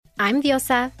I'm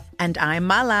Diosa. And I'm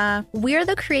Mala. We're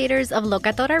the creators of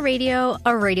Locatora Radio, a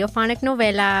radiophonic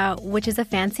novela, which is a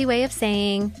fancy way of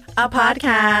saying a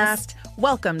podcast.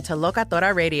 Welcome to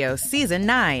Locatora Radio Season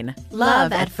 9.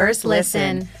 Love at First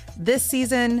Listen. This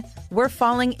season, we're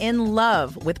falling in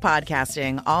love with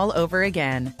podcasting all over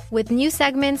again. With new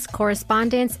segments,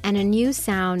 correspondence, and a new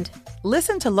sound.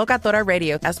 Listen to Locatora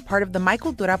Radio as part of the My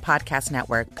Cultura Podcast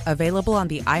Network, available on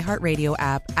the iHeartRadio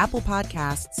app, Apple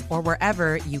Podcasts, or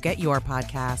wherever you get your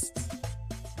podcasts.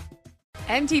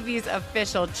 MTV's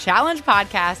official Challenge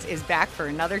podcast is back for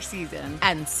another season.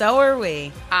 And so are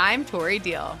we. I'm Tori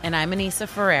Deal. And I'm Anissa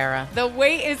Ferreira. The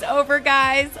wait is over,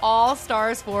 guys. All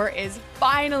Stars 4 is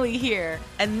finally here.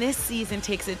 And this season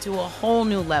takes it to a whole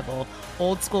new level.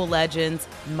 Old school legends,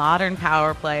 modern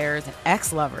power players, and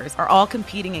ex-lovers are all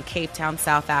competing in Cape Town,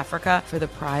 South Africa for the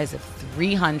prize of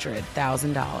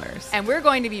 $300,000. And we're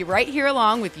going to be right here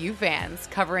along with you fans,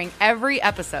 covering every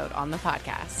episode on the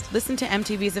podcast. Listen to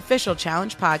MTV's official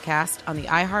Challenge podcast on the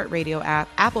iHeartRadio app,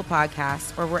 Apple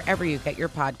Podcasts, or wherever you get your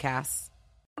podcasts.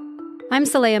 I'm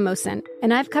Saleha Mohsin,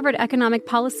 and I've covered economic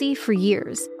policy for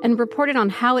years and reported on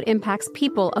how it impacts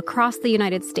people across the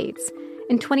United States.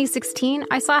 In 2016,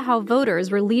 I saw how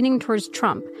voters were leaning towards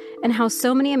Trump and how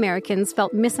so many Americans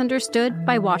felt misunderstood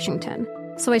by Washington.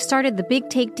 So I started The Big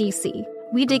Take DC.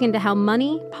 We dig into how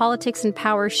money, politics, and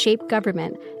power shape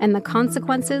government and the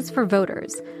consequences for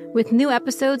voters. With new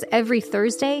episodes every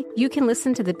Thursday, you can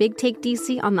listen to The Big Take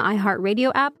DC on the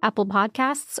iHeartRadio app, Apple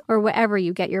Podcasts, or wherever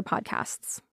you get your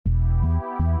podcasts.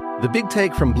 The Big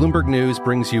Take from Bloomberg News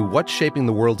brings you what's shaping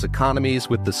the world's economies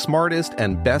with the smartest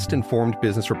and best-informed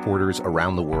business reporters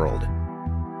around the world.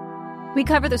 We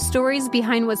cover the stories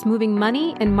behind what's moving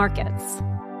money and markets.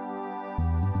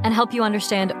 And help you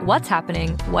understand what's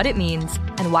happening, what it means,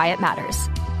 and why it matters.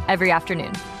 Every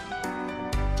afternoon.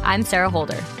 I'm Sarah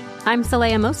Holder. I'm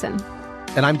Saleha Mohsin.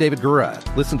 And I'm David Gura.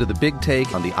 Listen to The Big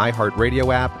Take on the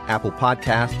iHeartRadio app, Apple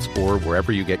Podcasts, or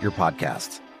wherever you get your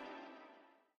podcasts.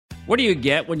 What do you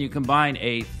get when you combine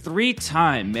a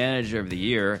 3-time Manager of the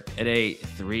Year and a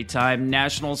 3-time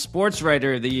National Sports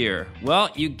Writer of the Year? Well,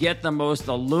 you get the most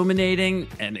illuminating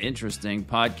and interesting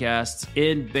podcasts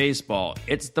in baseball.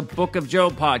 It's the Book of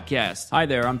Joe podcast. Hi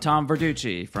there, I'm Tom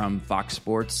Verducci from Fox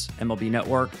Sports, MLB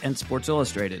Network, and Sports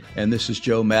Illustrated. And this is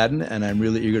Joe Madden, and I'm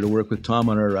really eager to work with Tom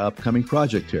on our upcoming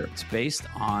project here. It's based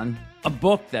on a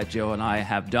book that Joe and I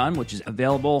have done, which is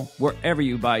available wherever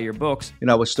you buy your books.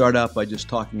 I would start out by just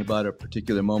talking about a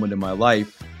particular moment in my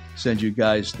life, send you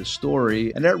guys the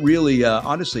story, and that really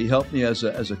honestly helped me as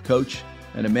a coach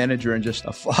and a manager and just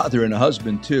a father and a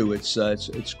husband too.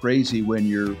 It's crazy when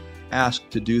you're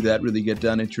asked to do that, really get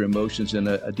down into your emotions in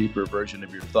a deeper version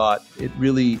of your thought. It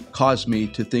really caused me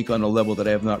to think on a level that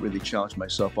I have not really challenged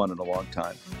myself on in a long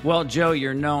time. Well, Joe,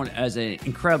 you're known as an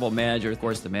incredible manager. Of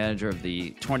course, the manager of the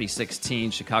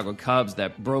 2016 Chicago Cubs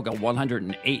that broke a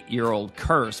 108-year-old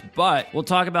curse. But we'll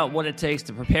talk about what it takes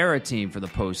to prepare a team for the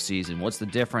postseason. What's the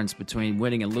difference between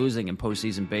winning and losing in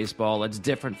postseason baseball that's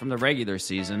different from the regular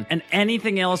season? And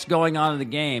anything else going on in the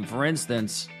game. For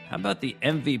instance, how about the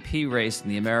MVP race in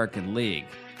the American League?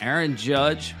 Aaron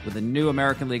Judge with a new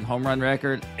American League home run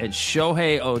record, and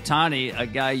Shohei Ohtani, a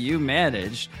guy you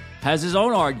managed, has his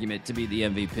own argument to be the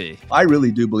MVP. I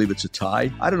really do believe it's a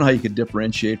tie. I don't know how you could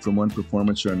differentiate from one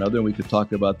performance or another, and we could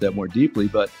talk about that more deeply,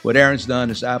 but what Aaron's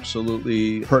done is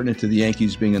absolutely pertinent to the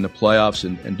Yankees being in the playoffs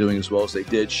and doing as well as they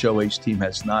did. Shohei's team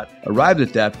has not arrived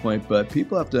at that point, but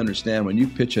people have to understand when you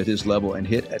pitch at his level and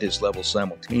hit at his level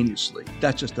simultaneously,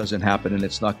 that just doesn't happen, and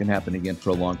it's not going to happen again for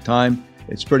a long time.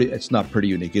 It's not pretty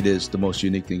unique. It is the most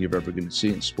unique thing you're ever going to see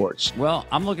in sports. Well,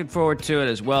 I'm looking forward to it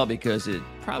as well because it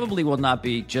probably will not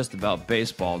be just about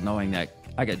baseball, knowing that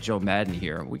I got Joe Madden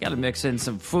here. We got to mix in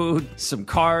some food, some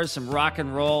cars, some rock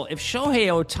and roll. If Shohei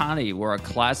Ohtani were a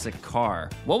classic car,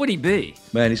 what would he be?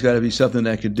 Man, he's got to be something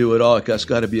that could do it all. It's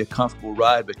got to be a comfortable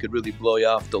ride, but could really blow you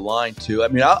off the line, too. I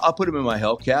mean, I'll put him in my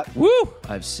Hellcat. Woo!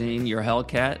 I've seen your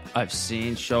Hellcat. I've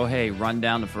seen Shohei run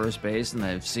down to first base, and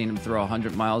I've seen him throw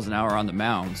 100 miles an hour on the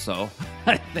mound. So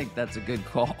I think that's a good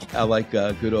call. I like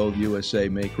good old USA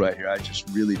make right here. I just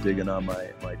really digging on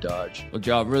my Dodge. Well,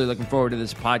 Joe, I'm really looking forward to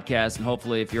this podcast, and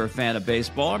hopefully if you're a fan of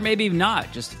baseball, or maybe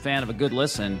not, just a fan of a good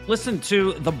listen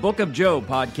to the Book of Joe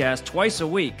podcast twice a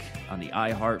week on the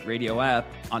iHeartRadio app,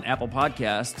 on Apple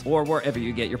Podcasts, or wherever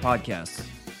you get your podcasts.